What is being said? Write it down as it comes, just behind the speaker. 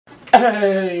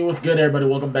Hey, what's good, everybody?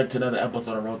 Welcome back to another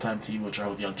episode of RollTime TV with your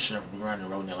host, Young Chef. We're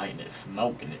grinding, rolling it, lighting it,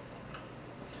 smoking it.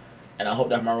 And I hope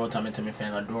that my RollTime Intimate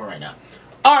fans are doing right now.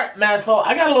 Alright, man, so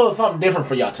I got a little something different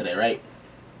for y'all today, right?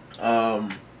 I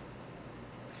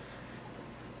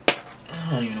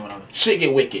don't even know what I'm... Shit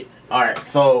get wicked. Alright,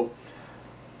 so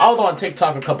I was on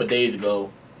TikTok a couple days ago,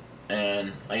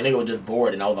 and like a nigga was just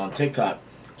bored, and I was on TikTok,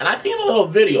 and I seen a little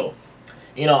video.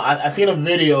 You know, I seen a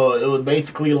video. It was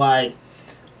basically like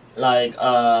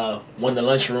when the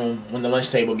lunch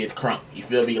table gets crunk. You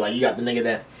feel me? Like you got the nigga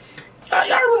that y'all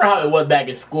remember how it was back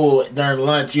in school during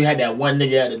lunch. You had that one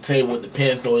nigga at the table with the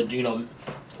pencil, you know,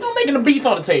 making the beats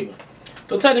on the table.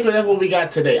 So technically, that's what we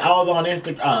got today. I was on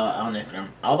Instagram.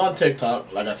 I was on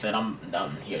TikTok. Like I said, I'm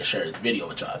here to share this video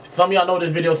with y'all. Some of y'all know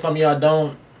this video. Some of y'all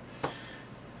don't.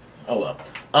 Oh well.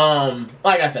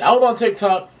 Like I said, I was on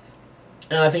TikTok.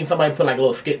 And I think somebody put like a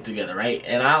little skit together, right?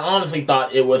 And I honestly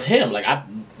thought it was him. Like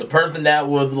the person that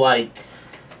was like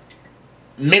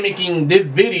mimicking this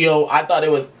video, I thought it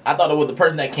was the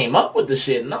person that came up with the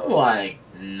shit. And I'm like,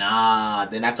 nah.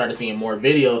 Then I started seeing more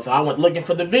videos, so I went looking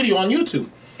for the video on YouTube.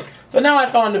 So now I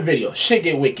found the video. Shit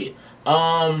get wicked.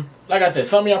 Like I said,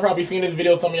 some of y'all probably seen this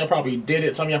video. Some of y'all probably did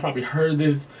it. Some of y'all probably heard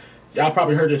this. Y'all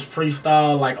probably heard this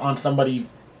freestyle like on somebody's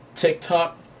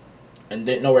TikTok and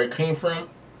didn't know where it came from.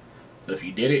 So if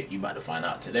you did it, you about to find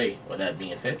out today. With that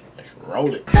being said, let's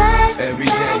roll it. Every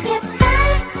day,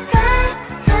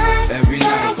 every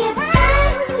night,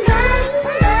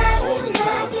 all the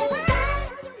time.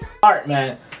 Alright,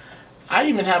 man. I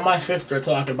even had my sister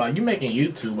talking about, you making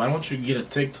YouTube, why don't you get a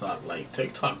TikTok? Like,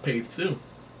 TikTok pays too.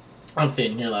 I'm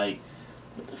sitting here like,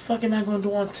 what the fuck am I going to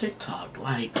do on TikTok?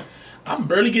 Like, I'm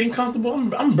barely getting comfortable.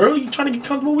 I'm barely trying to get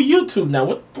comfortable with YouTube now.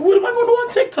 What am I going to do on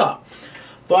TikTok?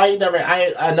 So I never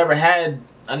had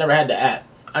the app.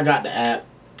 I got the app,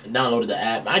 downloaded the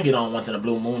app. I get on once in a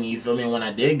blue moon, you feel me? And when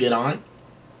I did get on,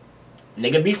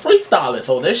 nigga be freestyling.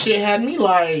 So this shit had me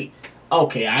like,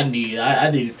 okay, I need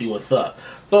to see what's up.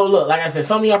 So look, like I said,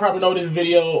 some of y'all probably know this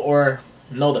video or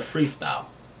know the freestyle.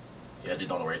 Yeah, I just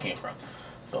don't know where it came from.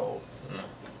 So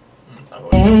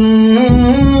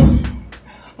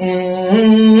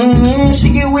she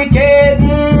get wicked.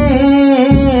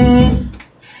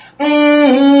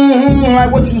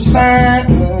 Like what you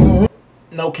saying?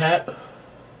 No cap.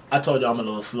 I told y'all I'm a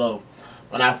little slow.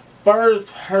 When I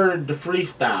first heard the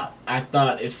freestyle, I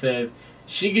thought it said,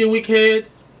 she get wicked.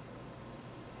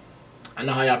 I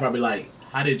know how y'all probably like,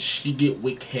 how did she get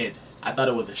wicked? I thought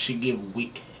it was a she get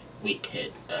wicked.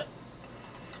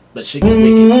 But she get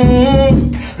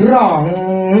wicked.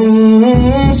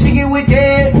 Wrong. She get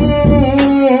wicked.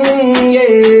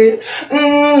 Yeah.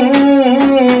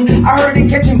 I heard they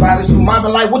catching bodies who might be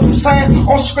like, what you saying?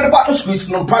 On script about the streets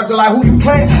and them projects like who you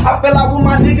playing. I feel like with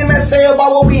my nigga that say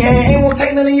about what we had. Ain't gonna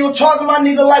take none of your charge, my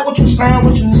nigga, like what you saying,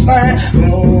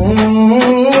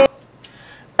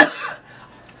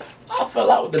 I fell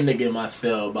out with the nigga in my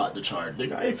cell about the charge.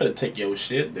 Nigga, I ain't finna take your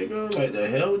shit, nigga. Like, the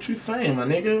hell what you saying, my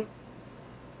nigga?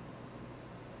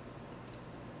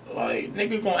 Like,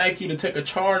 nigga gonna ask you to take a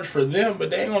charge for them,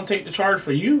 but they ain't gonna take the charge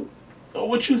for you. So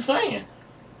what you saying?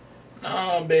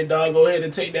 Nah, big dog, go ahead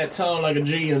and take that tongue like a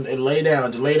G and lay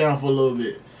down. Just lay down for a little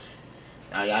bit.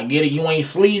 I get it, you ain't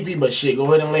sleepy, but shit, go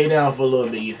ahead and lay down for a little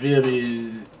bit. You feel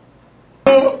me?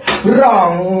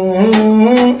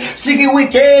 Wrong. She get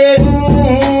wicked.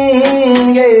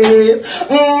 Yeah.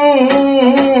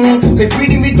 Say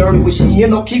pretty me dirty, but she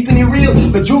end up keeping it real.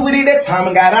 The juvie that time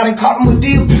and got out and caught him with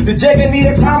deal. The jack gave me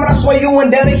that time and I swear you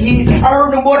went down the heat. I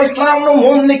heard them boy they slime no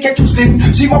woman they catch you slipping.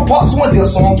 She my pops one deal,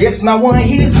 so I'm guessing I wasn't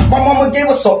his. My mama gave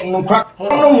us something, no crack.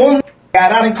 No woman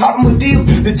got out and caught him with deal.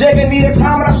 The jack gave me that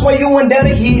time and I swear you went down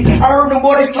the heat. I heard them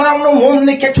boy they slime no woman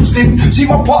they catch you slipping. She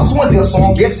my pops one deal, so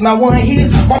I'm guessing I wasn't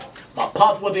his. My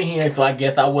pops wasn't here, so I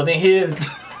guess I wasn't his.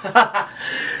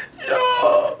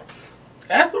 Yo,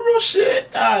 that's the real shit.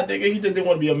 Ah, nigga, he just didn't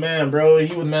want to be a man, bro.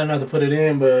 He was man enough to put it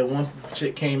in, but once the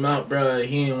shit came out, bro,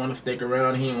 he didn't want to stick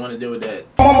around. He didn't want to deal with that.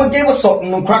 Mama gave us something,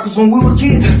 them crackers when we were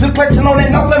kids. Took collection on that,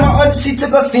 now play my auntie, she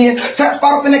took us in. Shot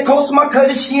spot up in that coast, my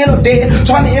cousin, she end up dead.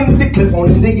 Trying to end the clip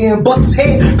on the nigga and bust his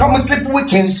head. Caught me slipping with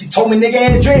Kenny, she told me nigga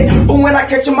had dread. But when I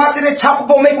catch him out to that chopper,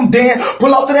 gon' make him dance.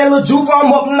 Pull out to that little juice,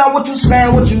 I'm up, now what you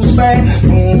saying,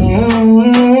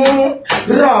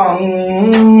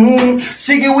 Wrong.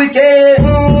 She get wicked.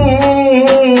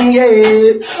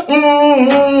 Yeah.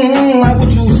 Like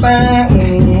what you saying.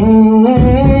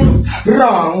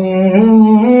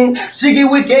 Wrong. She get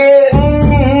wicked.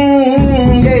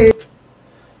 Yeah.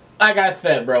 Like I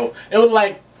said, bro, it was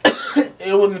like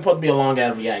it wasn't supposed to be a long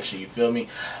ass reaction. You feel me?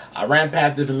 I ran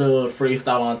past this little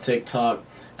freestyle on TikTok.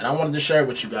 And I wanted to share it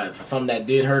with you guys. For some that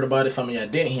did heard about it, some of y'all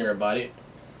didn't hear about it.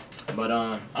 But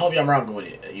I hope y'all rocking with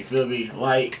it. You feel me?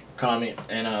 Like, comment,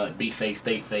 and be safe,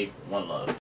 stay safe. One love.